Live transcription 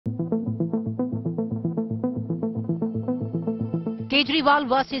Kejriwal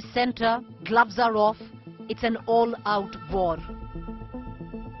versus centre, gloves are off. It's an all-out war.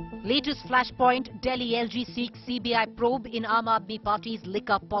 Latest flashpoint, Delhi LG seeks CBI probe in Aam Aadmi Party's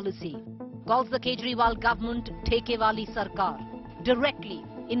liquor policy. Calls the Kejriwal government Theke Wali Sarkar. Directly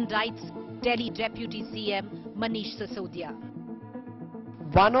indicts Delhi Deputy CM Manish Sisodia.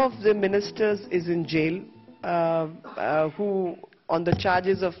 One of the ministers is in jail who on the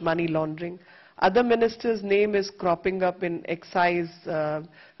charges of money laundering. Other minister's name is cropping up in excise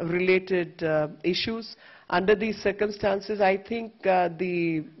related issues. Under these circumstances, I think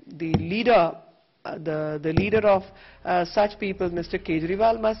the leader of such people, Mr.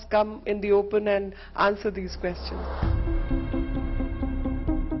 Kejriwal, must come in the open and answer these questions.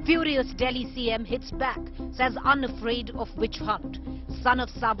 Furious Delhi CM hits back, says unafraid of witch hunt. Son of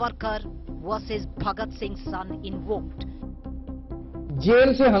Savarkar versus Bhagat Singh's son invoked.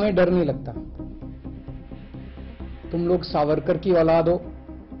 Jail से हमें डर नहीं लगता. तुम लोग सावरकर की औलाद हो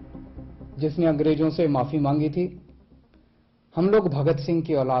जिसने अंग्रेजों से माफी मांगी थी. हम लोग भगत सिंह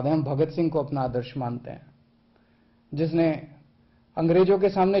की औलाद हैं. हम भगत सिंह को अपना आदर्श मानते हैं जिसने अंग्रेजों के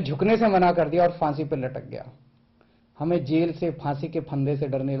सामने झुकने से मना कर दिया और फांसी पर लटक गया. हमें जेल से, फांसी के फंदे से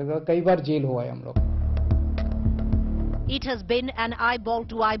डर नहीं लगता. कई बार जेल हुआ है हम लोग. It has been an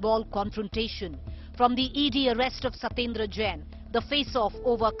eyeball-to-eyeball confrontation. From the ED arrest of Satyendra Jain, the face-off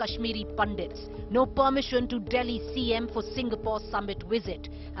over Kashmiri Pandits, no permission to Delhi CM for Singapore summit visit,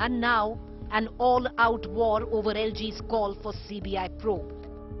 and now an all-out war over LG's call for CBI probe.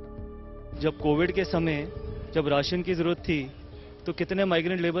 जब Covid के समय जब ration की जरूरत थी तो कितने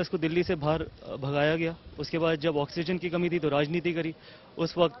migrant labours को दिल्ली से बाहर भगाया गया. उसके बाद जब ऑक्सीजन की कमी थी तो राजनीति करी.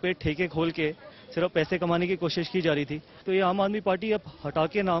 उस वक्त पे ठेके खोल के सिर्फ पैसे कमाने की कोशिश की जा रही थी. तो ये आम आदमी पार्टी अब हटा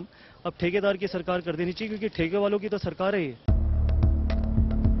के नाम अब ठेकेदार की सरकार कर देनी चाहिए, क्योंकि ठेके वालों की तो सरकार है ये.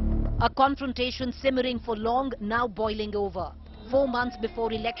 A confrontation simmering for long, now boiling over. 4 months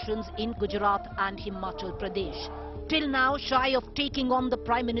before elections in Gujarat and Himachal Pradesh. Till now, shy of taking on the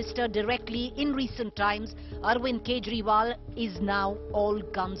Prime Minister directly in recent times, Arvind Kejriwal is now all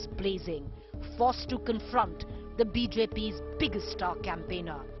guns blazing, forced to confront the BJP's biggest star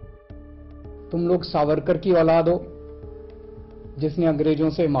campaigner. तुम लोग सावरकर की औलाद हो जिसने अंग्रेजों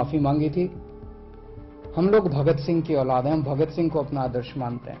से माफी मांगी थी. हम लोग भगत सिंह की औलाद हैं. हम भगत सिंह को अपना आदर्श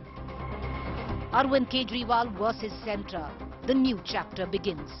मानते हैं. Arvind Kejriwal versus centre. The new chapter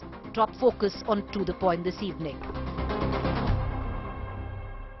begins. Top focus on To The Point this evening.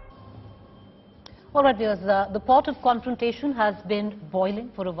 All right, viewers, the pot of confrontation has been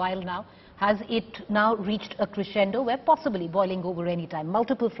boiling for a while now. Has it now reached a crescendo? We're possibly boiling over any time.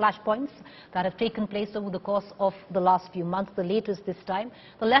 Multiple flashpoints that have taken place over the course of the last few months, the latest this time.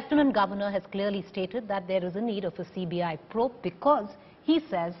 The Lieutenant Governor has clearly stated that there is a need of a CBI probe because he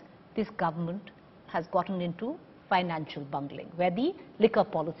says this government has gotten into financial bungling, where the liquor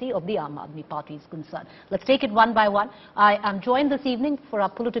policy of the Aam Aadmi Party is concerned. Let's take it one by one. I am joined this evening for our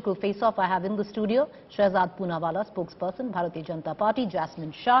political face-off. I have in the studio Shehzad Poonawala, spokesperson, Bharatiya Janata Party,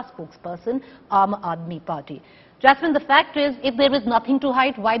 Jasmine Shah, spokesperson, Aam Aadmi Party. Jasmine, the fact is, if there is nothing to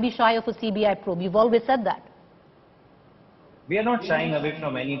hide, why be shy of a CBI probe? You've always said that. We are not shying away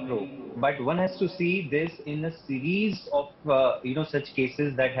from any probe, but one has to see this in a series of, such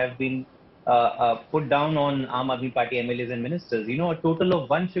cases that have been put down on Aam Aadmi Party MLAs and ministers. A total of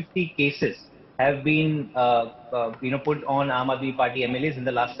 150 cases have been, put on Aam Aadmi Party MLAs in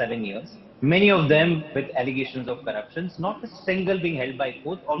the last 7 years. Many of them with allegations of corruption, not a single being held by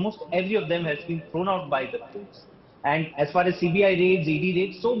court. Almost every of them has been thrown out by the courts. And as far as CBI raids, ED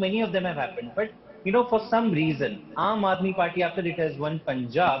raids, so many of them have happened. But for some reason, Aam Aadmi Party, after it has won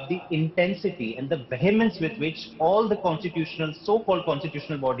Punjab, the intensity and the vehemence with which all the so-called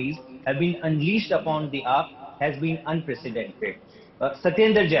constitutional bodies have been unleashed upon the AAP has been unprecedented.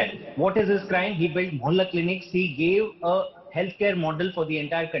 Satyendra Jain, what is his crime? He built mohalla clinics. He gave a healthcare model for the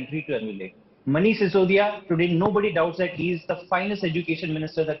entire country to emulate. Manish Sisodia, today nobody doubts that he is the finest education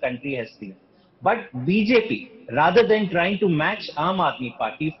minister the country has seen. But BJP, rather than trying to match Aam Aadmi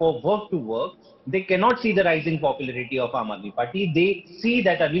Party for work to work, they cannot see the rising popularity of Aam Aadmi Party. They see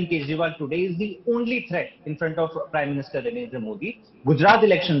that Arvind Kejriwal today is the only threat in front of Prime Minister Narendra Modi. Gujarat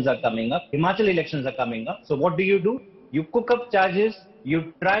elections are coming up. Himachal elections are coming up. So what do? You cook up charges.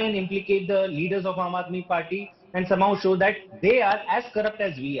 You try and implicate the leaders of Aam Aadmi Party and somehow show that they are as corrupt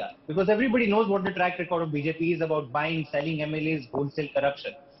as we are. Because everybody knows what the track record of BJP is about: buying, selling MLAs, wholesale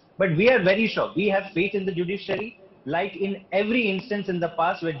corruption. But we are very sure. We have faith in the judiciary. Like in every instance in the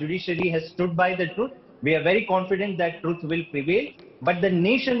past where judiciary has stood by the truth, we are very confident that truth will prevail. But the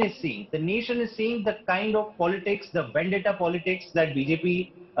nation is seeing. The nation is seeing the kind of politics, the vendetta politics that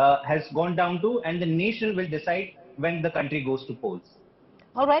BJP has gone down to, and the nation will decide when the country goes to polls.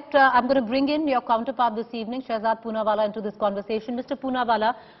 All right, I'm going to bring in your counterpart this evening, Shehzad Poonawalla, into this conversation. Mr.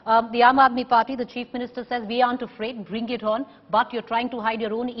 Poonawalla, the Aam Aadmi Party, the Chief Minister says, we aren't afraid, bring it on, but you're trying to hide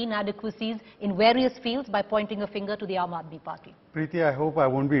your own inadequacies in various fields by pointing a finger to the Aam Aadmi Party. Preeti, I hope I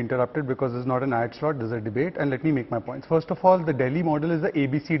won't be interrupted because this is not an ad slot, this is a debate, and let me make my points. First of all, the Delhi model is the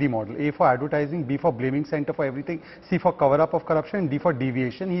ABCD model. A for advertising, B for blaming center for everything, C for cover-up of corruption, and D for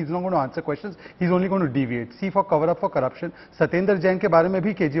deviation. He's not going to answer questions, he's only going to deviate. C for cover-up for corruption. Satendra Jain के बारे में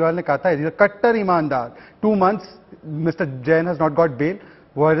भी केजरीवाल ने कहा था, he's a कट्टर ईमानदार. 2 months, Mr. Jain has not got bail.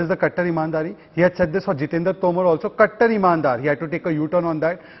 Where is the Kattar Imandari? He had said this for Jitendra Tomar also. Kattar Imandar. He had to take a U-turn on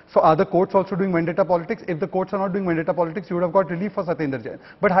that. So are the courts also doing vendetta politics? If the courts are not doing vendetta politics, you would have got relief for Satendra Jain.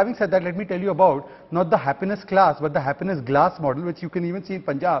 But having said that, let me tell you about not the happiness class, but the happiness glass model, which you can even see in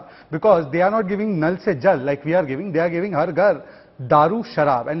Punjab. Because they are not giving nal se jal like we are giving. They are giving har ghar Daru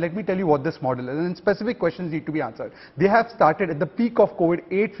Sharab. And let me tell you what this model is. And specific questions need to be answered. They have started at the peak of COVID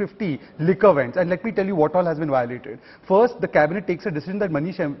 850 liquor vents. And let me tell you what all has been violated. First, the cabinet takes a decision that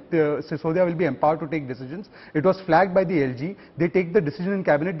Manish Sisodia will be empowered to take decisions. It was flagged by the LG. They take the decision in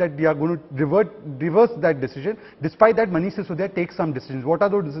cabinet that they are going to reverse that decision. Despite that, Manish Sisodia takes some decisions. What are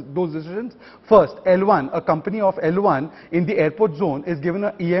those decisions? First, L1, a company of L1 in the airport zone is given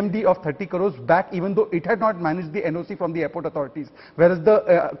an EMD of 30 crores back even though it had not managed the NOC from the airport authorities. Whereas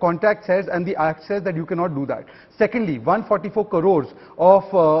the contract says and the act says that you cannot do that. Secondly, 144 crores of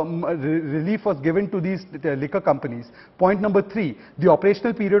relief was given to these liquor companies. Point number 3, the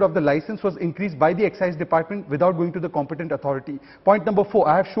operational period of the license was increased by the excise department without going to the competent authority. Point number 4,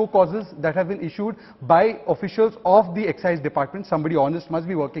 I have show causes that have been issued by officials of the excise department. Somebody honest must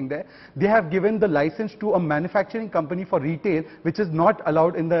be working there. They have given the license to a manufacturing company for retail, which is not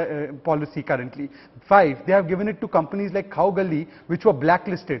allowed in the policy currently. 5, they have given it to companies like Khao Galli, which were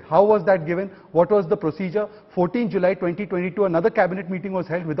blacklisted. How was that given? What was the procedure? 14 July 2022, another cabinet meeting was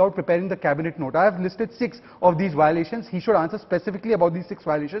held without preparing the cabinet note. I have listed 6 of these violations. He should answer specifically about these 6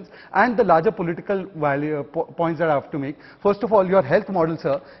 violations and the larger political points that I have to make. First of all, your health model,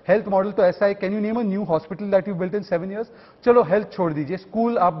 sir. Health model to SI, can you name a new hospital that you built in 7 years? Chalo, health chhod dijiye.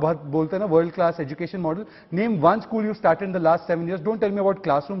 School, aap bahut bolte na, world class education model. Name one school you started in the last 7 years. Don't tell me about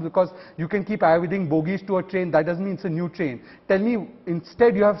classrooms because you can keep adding bogies to a train. That doesn't mean it's a new train. Tell me,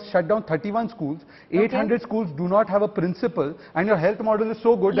 instead you have shut down 31 schools, 800 schools do not have a principal, and your health model is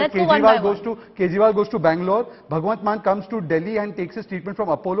so good that Kejriwal goes to Bangalore, Bhagwant Mann comes to Delhi and takes his treatment from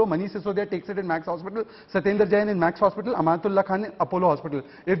Apollo, Manish Sisodia takes it in Max Hospital, Satendra Jain in Max Hospital, Amanatullah Khan in Apollo Hospital.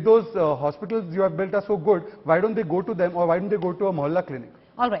 If those hospitals you have built are so good, why don't they go to them or why don't they go to a Mohalla clinic?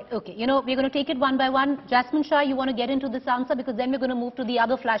 All right, okay. You know, we're going to take it one by one. Jasmine Shah, you want to get into this answer because then we're going to move to the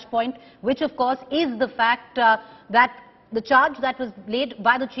other flashpoint, which of course is the fact that the charge that was laid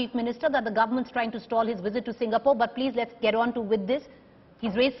by the Chief Minister that the government's trying to stall his visit to Singapore. But please, let's get on to with this.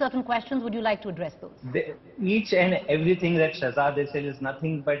 He's raised certain questions. Would you like to address those? Each and everything that Shehzad has said is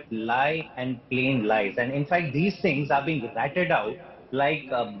nothing but lie and plain lies. And in fact, these things are being ratted out like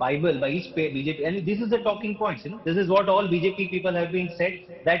a Bible by each BJP. And this is the talking points, you know. This is what all BJP people have been said,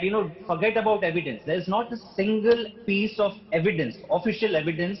 that, you know, forget about evidence. There is not a single piece of evidence, official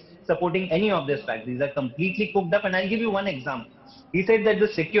evidence, supporting any of this fact. These are completely cooked up. And I'll give you one example. He said that the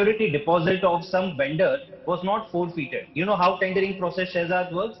security deposit of some vendor was not forfeited. You know how tendering process,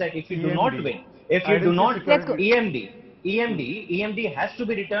 Shehzad, works? That if you do not win, if you do not, EMD has to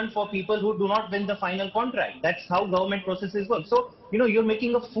be returned for people who do not win the final contract. That's how government processes work. So, you know, you're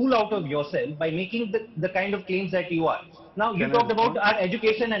making a fool out of yourself by making the kind of claims that you are. Now, you talked about our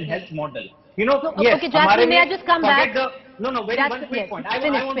education and health model. You know, so, yes. Okay, Jasmine, may I just come back? One quick point. I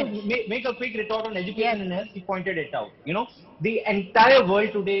want to make a quick retort on education and health. He pointed it out. You know, the entire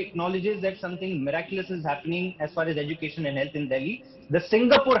world today acknowledges that something miraculous is happening as far as education and health in Delhi. The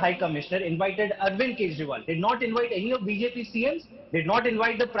Singapore High Commissioner invited Arvind Kejriwal. Did not invite any of BJP CMs. Did not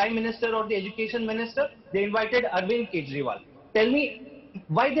invite the Prime Minister or the Education Minister. They invited Arvind Kejriwal. Tell me,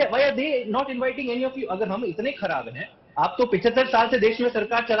 why are they not inviting any of you? अगर हम इतने खराब हैं, आप तो 75 साल से देश में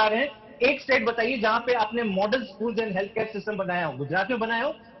सरकार चला रहे हैं. एक स्टेट बताइए जहां पे आपने model schools and health care system बनाया हो. गुजरात में बनाया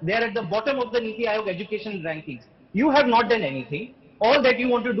हो. They are at the bottom of the NITI Aayog education rankings. You have not done anything. All that you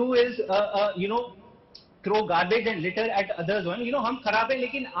want to do is, you know, throw garbage and litter at others. You know, हम खराब हैं,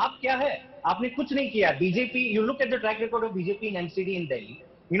 लेकिन आप क्या है? आपने कुछ नहीं किया. BJP. You look at the track record of BJP in NCD in Delhi.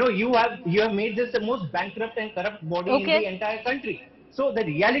 You know, you have made this the most bankrupt and corrupt body in the entire country. So the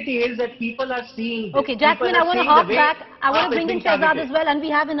reality is that people are seeing this. Okay, Jasmine, I want to hark back. I want to bring in Shehzad targeted. as well, and we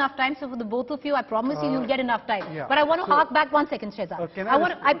have enough time. So for the both of you, I promise you'll get enough time. Yeah. But I want to hark back 1 second, Shehzad. Can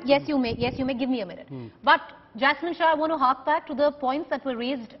Yes, you may. Yes, you may. Give me a minute. But Jasmine Shah, I want to hark back to the points that were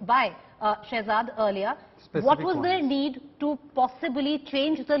raised by Shehzad earlier. What was the need to possibly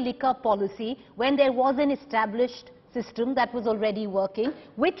change the liquor policy when there was an established system that was already working,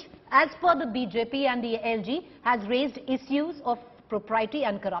 which, as per the BJP and the LG, has raised issues of propriety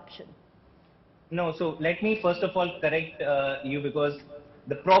and corruption? No, so let me first of all correct you, because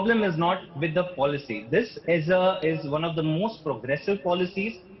the problem is not with the policy. This is one of the most progressive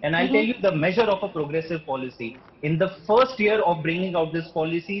policies, and I'll tell you the measure of a progressive policy. In the first year of bringing out this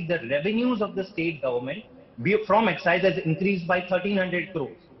policy, the revenues of the state government from excise has increased by 1,300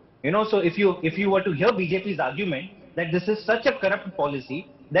 crores. You know, so if you were to hear BJP's argument that this is such a corrupt policy,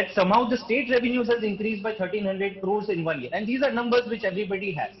 that somehow the state revenues has increased by 1,300 crores in 1 year. And these are numbers which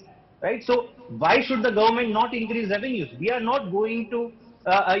everybody has, right? So why should the government not increase revenues? We are not going to,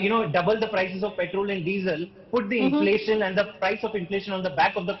 double the prices of petrol and diesel, put the inflation and the price of inflation on the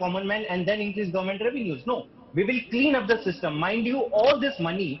back of the common man and then increase government revenues. No, we will clean up the system. Mind you, all this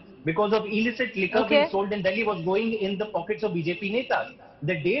money, because of illicit liquor being sold in Delhi, was going in the pockets of BJP netas.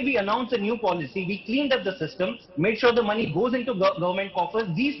 The day we announced a new policy, we cleaned up the system, made sure the money goes into government coffers.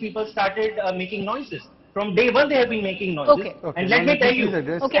 These people started making noises. From day one, they have been making noises. And let me tell you,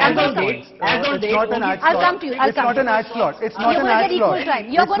 I'll come to you. It's not an ad slot. It's not an ad slot.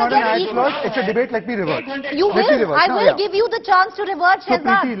 You're going to get equal time. It's a debate. Let me revert. You will. I will give you the chance to revert,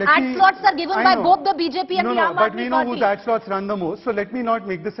 Shehzad. Ad slots are given by both the BJP and the Aam Aadmi Party. But we know whose ad slots run the most. So let me not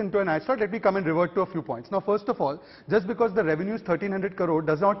make this into an ad slot. Let me come and revert to a few points. Now, first of all, just because the revenue is 1,300 crore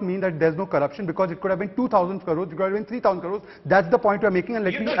does not mean that there's no corruption, because it could have been 2,000 crores, it could have been 3,000 crores. That's the point we're making, and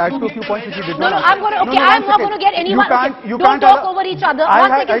let me add to a few points which you did not. I'm not going to get anyone. Don't talk over each other. One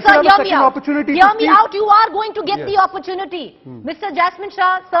second, sir, hear me out. Hear me out. You are going to get the opportunity. Mr. Jasmine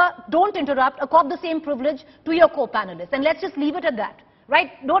Shah, sir, don't interrupt. Accord the same privilege to your co-panelists. And let's just leave it at that.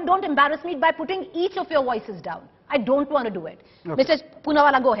 Right? Don't embarrass me by putting each of your voices down. I don't want to do it. Okay. Mr.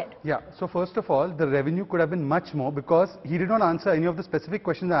 Poonawala, go ahead. Yeah, so first of all, the revenue could have been much more, because he did not answer any of the specific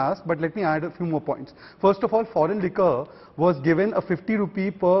questions I asked, but let me add a few more points. First of all, foreign liquor was given a 50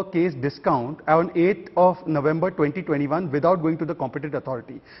 rupee per case discount on 8th of November 2021 without going to the competent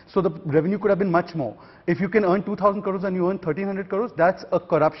authority. So the revenue could have been much more. If you can earn 2,000 crores and you earn 1,300 crores, that's a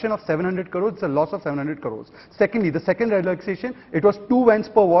corruption of 700 crores, it's a loss of 700 crores. Secondly, the second relaxation, it was 2 vents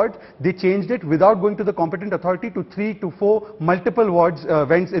per ward. They changed it without going to the competent authority to 3 to 4 multiple wards,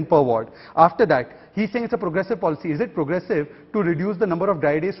 vents in per ward. After that, he's saying it's a progressive policy. Is it progressive to reduce the number of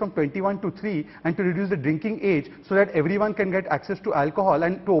dry days from 21 to 3 and to reduce the drinking age so that everyone can get access to alcohol,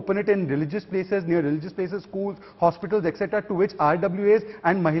 and to open it in religious places, near religious places, schools, hospitals, etc., to which RWAs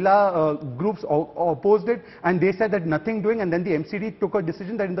and Mahila groups opposed it, and they said that nothing doing, and then the MCD took a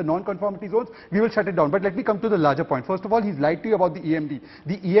decision that in the non-conformity zones, we will shut it down. But let me come to the larger point. First of all, he's lied to you about the EMD.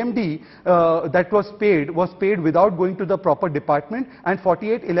 The EMD that was paid without going to the proper department, and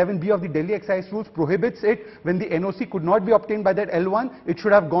 4811B of the Delhi Excise rules prohibits it. When the NOC could not be obtained by that L1, it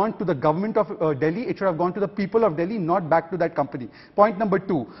should have gone to the government of Delhi, it should have gone to the people of Delhi, not back to that company. Point number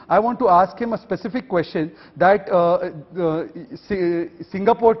 2, I want to ask him a specific question that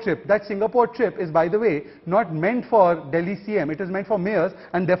Singapore trip is, by the way, not meant for Delhi CM, it is meant for mayors,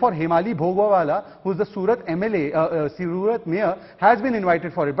 and therefore Hemali Bhogwawala, who is the Surat MLA, Surat mayor, has been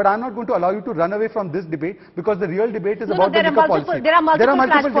invited for it. But I'm not going to allow you to run away from this debate, because the real debate is about the liquor policy. There are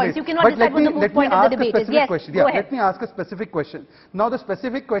multiple points. You cannot decide what the moot point of the debate is. Yes, go ahead. Let me ask a specific question. Now, the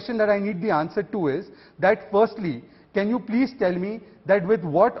specific question that I need the answer to is that, firstly, can you please tell me that with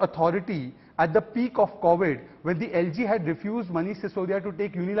what authority, at the peak of COVID, when the LG had refused Manish Sisodia to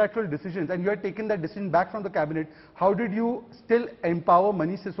take unilateral decisions, and you had taken that decision back from the cabinet, how did you still empower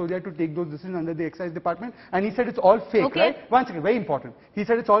Manish Sisodia to take those decisions under the excise department? And he said it's all fake, right? One second, very important. He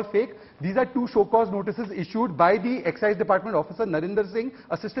said it's all fake. These are 2 show cause notices issued by the excise department officer Narinder Singh,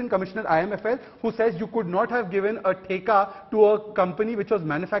 Assistant Commissioner IMFL, who says you could not have given a theka to a company which was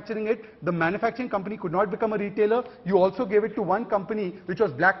manufacturing it. The manufacturing company could not become a retailer. You also gave it to one company which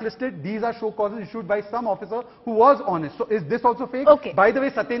was blacklisted. These are show causes issued by some officer who was honest. So is this also fake? Okay. By the way,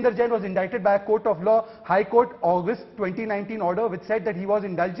 Satyendra Jain was indicted by a court of law, High Court, August 2019 order, which said that he was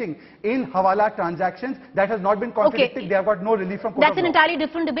indulging in Hawala transactions. That has not been contradicted. Okay. They have got no relief from court That's an entirely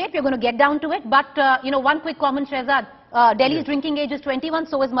different debate. We're going to get down to it. But, one quick comment, Shehzad. Delhi's drinking age is 21,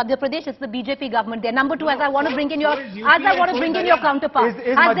 so is Madhya Pradesh. It's the BJP government there. Number 2, as I want to bring in your counterpart.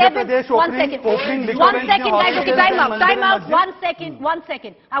 Has there been one second, guys? Okay, time out. 1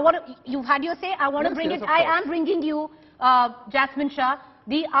 second. I want to. You've had your say. I want to bring it. I am bringing you Jasmine Shah,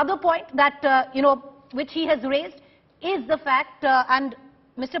 the other point that, which he has raised is the fact, and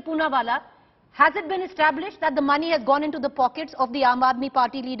Mr. Poonawalla, has it been established that the money has gone into the pockets of the Aam Aadmi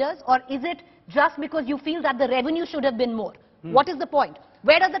Party leaders, or is it just because you feel that the revenue should have been more? What is the point?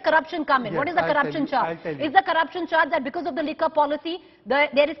 Where does the corruption come in? Yes, what is the corruption charge? Is the corruption charge that because of the liquor policy,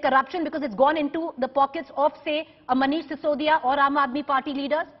 there is corruption because it's gone into the pockets of, say, a Manish Sisodia or Aam Aadmi Party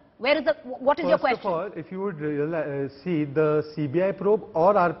leaders? What is your question? First of all, if you would see the CBI probe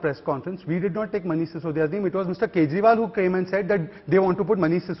or our press conference, we did not take Manish Sisodia's name. It was Mr. Kejriwal who came and said that they want to put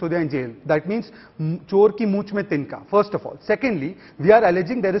Manish Sisodia in jail. That means chor ki mooch mein tinka, first of all. Secondly, we are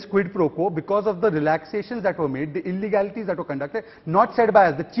alleging there is quid pro quo because of the relaxations that were made, the illegalities that were conducted, not said by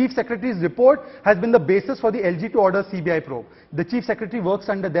us. The Chief Secretary's report has been the basis for the LG to order CBI probe. The Chief Secretary works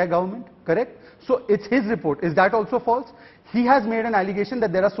under their government, correct? So it's his report. Is that also false? He has made an allegation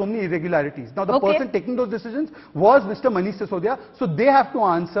that there are so many irregularities. Now, the person taking those decisions was Mr. Manish Sisodia, so they have to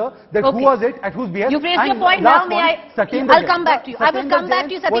answer that who was it, at whose behest. You've raised your point now, I'll come back to you. I will come back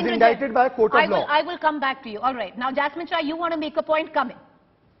to you, was indicted by a court of law. I will come back to you. All right. Now, Jasmine Shah, you want to make a point? Come in.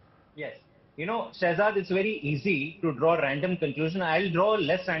 Yes. You know, Shehzad, it's very easy to draw random conclusion. I'll draw a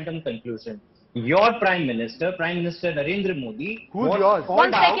less random conclusion. Your Prime Minister Narendra Modi. Who's yours?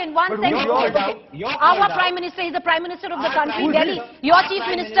 One second. Our Prime Minister is the Prime Minister of the country, Delhi. Your Chief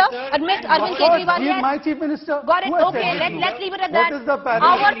Minister, admit Arvind Kejriwal. He is my Chief Minister. Got it. Okay, let's leave it at that.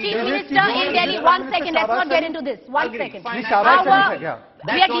 Our Chief Minister in Delhi. One second. Let's not get into this. One second. We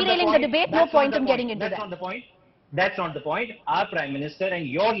are derailing the debate. No point in getting into that. That's not the point. That's not the point. Our Prime Minister and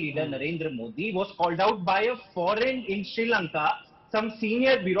your leader Narendra Modi was called out by a foreign in Sri Lanka. Some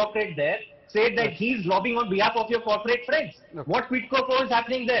senior bureaucrat there said that he's lobbying on behalf of your corporate friends. What quid pro quo is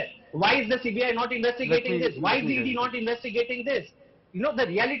happening there? Why is the CBI not investigating this? Why is the ED not investigating this? You know, the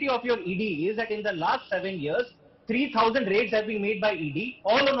reality of your ED is that in the last 7 years, 3,000 raids have been made by ED,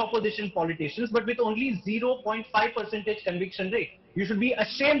 all on opposition politicians, but with only 0.5% conviction rate. You should be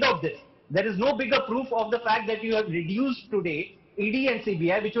ashamed of this. There is no bigger proof of the fact that you have reduced today ED and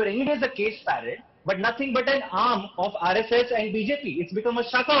CBI, which were anyways a case parrot, but nothing but an arm of RSS and BJP. It's become a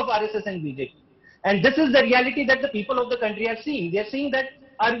shaka of RSS and BJP. And this is the reality that the people of the country are seeing. They are seeing that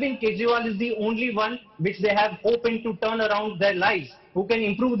Arvind Kejriwal is the only one which they have hoping to turn around their lives, who can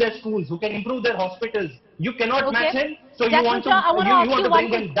improve their schools, who can improve their hospitals. You cannot match him, so you want to bring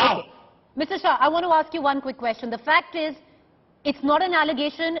him down. Mr. Shah, I want to ask you one quick question. The fact is, it's not an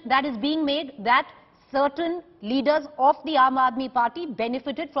allegation that is being made that certain leaders of the Aam Aadmi Party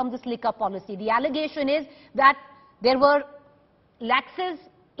benefited from this liquor policy. The allegation is that there were laxes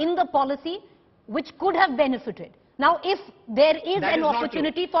in the policy which could have benefited. Now, if there is an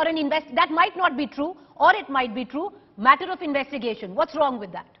opportunity for an that might not be true, or it might be true, matter of investigation. What's wrong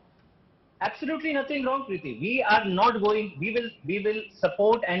with that? Absolutely nothing wrong, Preeti. We are not going, we will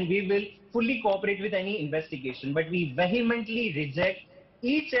support and we will fully cooperate with any investigation, but we vehemently reject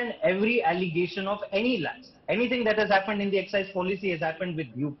each and every allegation of any lapse. Anything that has happened in the excise policy has happened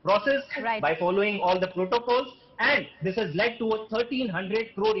with due process, by following all the protocols, and this has led to a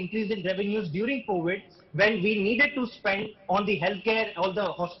 1,300 crore increase in revenues during COVID, when we needed to spend on the healthcare, all the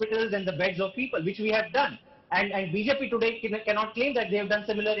hospitals and the beds of people, which we have done. And BJP today cannot claim that they have done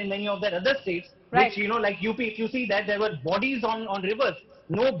similar in many of their other states, which, you know, like UP, if you see that there were bodies on rivers.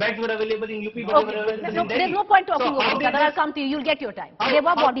 No beds were available in UP, but they were available in Delhi. There's no point talking about that. I'll come to you. You'll get your time. There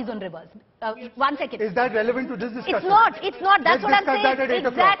were bodies on rivers. 1 second. Is that relevant to this discussion? It's not. That's what I'm saying. Let's discuss that at 8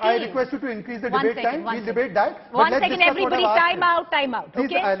 o'clock. I request you to increase the debate time. We'll debate that. One second, everybody. Time out.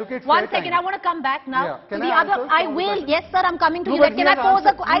 Please allocate 1 second. I want to come back now. Can to the other. I will. Yes, sir. I'm coming to you. Can I pose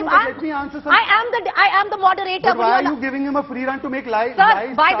a? Let me answer something. I am the moderator. But why are you giving him a free run to make lies?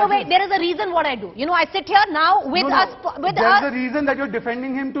 Sir, by the way, there is a reason what I do. You know, I sit here now with us. There's a reason that you're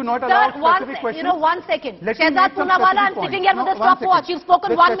defending him to not allow specific questions. You know, 1 second. Shehzad Poonawalla, I'm sitting here with a stopwatch. You've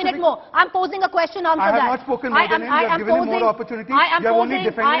spoken 1 minute more. I'm posing a question. Answer that. I have not spoken more than him. You have given him more opportunity.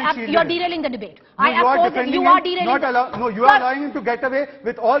 You're derailing the debate. You are derailing. No, you are allowing him to get away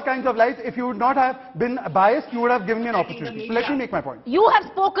with all kinds of lies. If you would not have been biased, you would have given me an opportunity. So let me make my point. You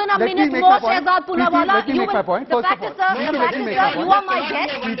have spoken a minute more, Shehzad Poonawalla. Let me make my point. The fact is, sir, you are my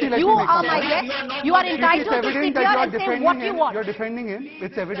guest. You are my guest. You are entitled to sit here and say what you want. You're defending him.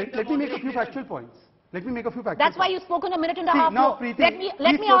 It's evident. Let me make a few factual points. Let me make a few facts. That's why you've spoken a minute and a half now, more. Preeti,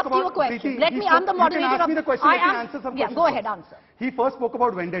 Let me ask you a question. Preeti, I'm the moderator. You can ask me the question, let me answer some questions. Yeah, go ahead, answer. He first spoke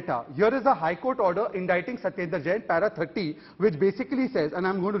about vendetta. Here is a High Court order indicting Satyendra Jain, para 30, which basically says, and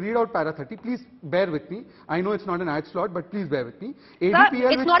I'm going to read out para 30, please bear with me. I know it's not an ad slot, but please bear with me.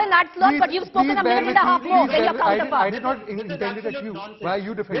 ADPL, it's not an ad slot, but you've spoken a minute and a half more than your counterpart. I did not intend it at you. Why are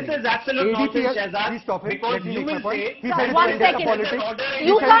you defending? This is absolute nonsense, Shehzad. Please stop him. Because Let me you make my will point. say... He said One it's vendetta second. politics.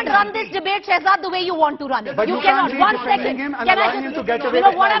 You can't run this debate, Shehzad, the way you want to run it. But You you cannot. can't be One defending second. him and Can I allowing him just... to get away You know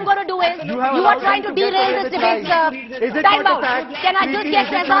with what I'm lies. going to do is, You have you are allowed trying him to to get derail away this with debate. lies. Is it Time not a out. fact? Can I just Preeti, get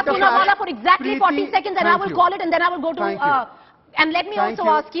is it Shehzad not a Poonawala fact? for exactly 40 Preeti, seconds and I will thank call you. it and then I will go to... Thank you. And let me Thank also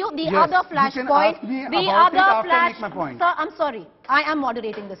you. ask you the Yes, other you flash can point. ask me The about it other after I flash... make my point. Sir, I'm sorry. I am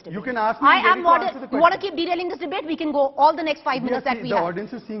moderating this debate. You can ask me. I am moderating. You want to keep derailing this debate? We can go all the next 5 minutes that we the have.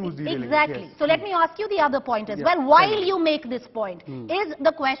 audience is seeing who's derailing. Exactly. Yes. So let me ask you the other point as Yes. well. While you make this point, is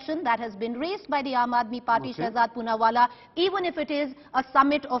the question that has been raised by the Aam Aadmi Party, Shehzad Poonawala, even if it is a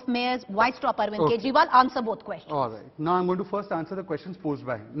summit of mayors, why stop Arvind Kejriwal? Answer both questions. All right. Now I'm going to first answer the questions posed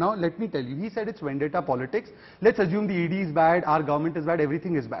by him. Now let me tell you, he said it's vendetta politics. Let's assume the ED is bad, our government is bad,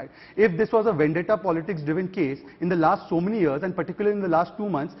 everything is bad. If this was a vendetta politics driven case in the last so many years, and particularly in the last 2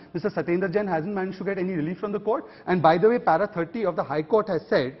 months, Mr. Satyendra Jain hasn't managed to get any relief from the court. And by the way, para 30 of the High Court has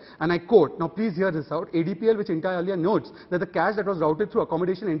said, and I quote, now please hear this out, ADPL, which inter alia notes that the cash that was routed through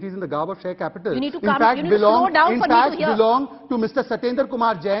accommodation entries in the garb of share capital, You need to in fact belonged to Mr. Satyendra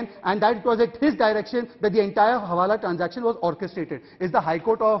Kumar Jain, and that it was at his direction that the entire Hawala transaction was orchestrated. Is the High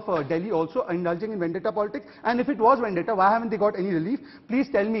Court of Delhi also indulging in vendetta politics? And if it was vendetta, why haven't they got any relief? Please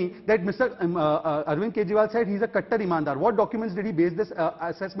tell me that Mr. Arvind Kejriwal said he's a kattar imandar. What documents did he base this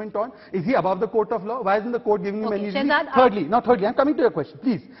assessment on? Is he above the court of law? Why isn't the court giving him any relief? Thirdly, I'm coming to your question.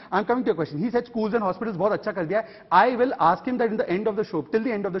 Please, I'm coming to your question. He said schools and hospitals bahut acha kar diya. I will ask him that in the end of the show, till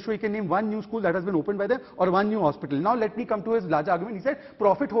the end of the show, he can name one new school that has been opened by them or one new hospital. Now let me come to his larger argument. He said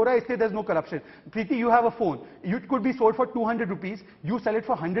profit ho raha hai, isliye there's no corruption. Preeti, you have a phone. It could be sold for 200 rupees. You sell it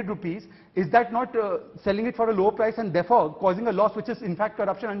for 100 rupees. Is that not selling it for a low price and therefore causing a loss, which is in fact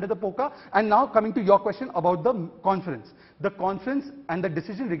corruption under the POCA? And now coming to your question about the conference. The conference and the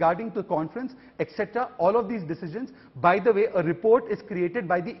decision regarding the conference, etc., all of these decisions, by the way, a report is created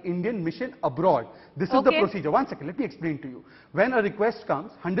by the Indian mission abroad. This is the procedure. One second, let me explain to you. When a request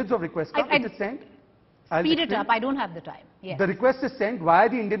comes, hundreds of requests come, it is sent. Speed it up, I don't have the time. Yes. The request is sent via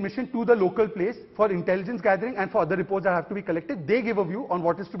the Indian mission to the local place for intelligence gathering and for other reports that have to be collected. They give a view on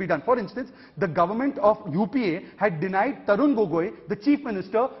what is to be done. For instance, the government of UPA had denied Tarun Gogoi, the chief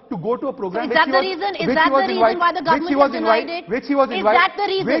minister, to go to a program which he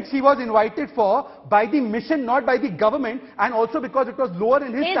was invited for by the mission, not by the government, and also because it was lower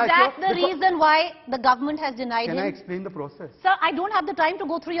in his stature. Is that the reason why the government has denied him? Can I explain the process? Sir, I don't have the time to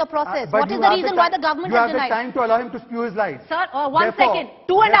go through your process. What is the reason why the government has denied? You have the time to allow him to spew his lies. Sir, one second.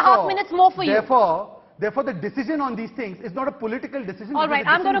 2.5 minutes more for you. Therefore, the decision on these things is not a political decision. All right,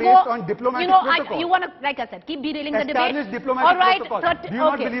 I'm going to go on diplomatic protocol. You want to, like I said, keep derailing the debate. All right, do you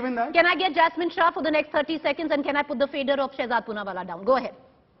not believe in that? Can I get Jasmine Shah for the next 30 seconds, and can I put the fader of Shehzad Poonawala down? Go ahead.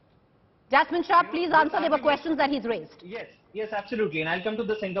 Jasmine Shah, please answer. There were questions that he's raised. Yes, absolutely. And I'll come to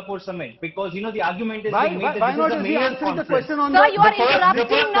the Singapore summit because, the argument is being made that this is a mayor's conference. The question on Sir, you are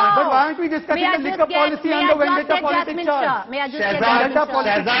interrupting now. But why aren't we discussing the liquor policy and the vendetta politics charge? May I just get Jasmine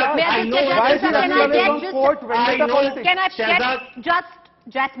Shah? May I just get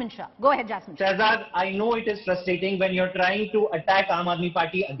Jasmine Shah? Go ahead, Jasmine Shah. Shehzad, I know it is frustrating when you're trying to attack Aam Aadmi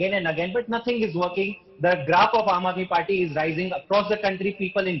Party again and again, but nothing is working. The graph of Aam Aadmi Party is rising across the country.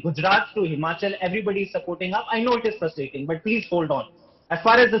 People in Gujarat to Himachal, everybody is supporting up. I know it is frustrating, but please hold on. As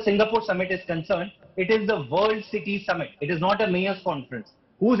far as the Singapore summit is concerned, it is the World City Summit. It is not a mayor's conference.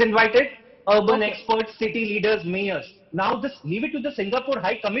 Who's invited? Urban experts, city leaders, mayors. Now just leave it to the Singapore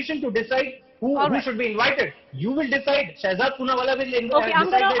High Commission to decide who should be invited. You will decide. Shehzad Poonawala will decide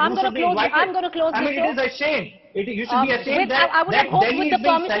who should be invited. I'm going to close I mean, it is a shame. You should be ashamed I would have hoped Delhi with the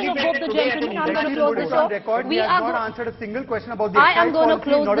permission of both the gentlemen, I'm going to close the show. We have not answered a single question about the I am going to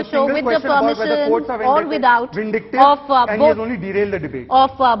close the show with the permission or without and he has only derailed the debate.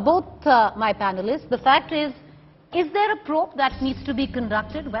 Of both my panelists. The fact is there a probe that needs to be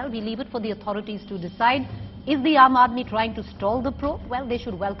conducted? Well, we leave it for the authorities to decide. Is the Aam Aadmi trying to stall the probe? Well, they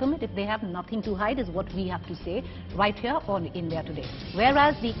should welcome it. If they have nothing to hide, is what we have to say right here on India Today.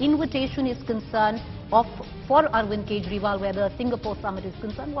 Whereas the invitation is concerned for Arvind Kejriwal, where the Singapore summit is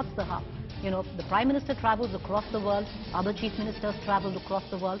concerned, what's the harm? The Prime Minister travels across the world, other chief ministers traveled across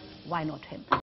the world, why not him?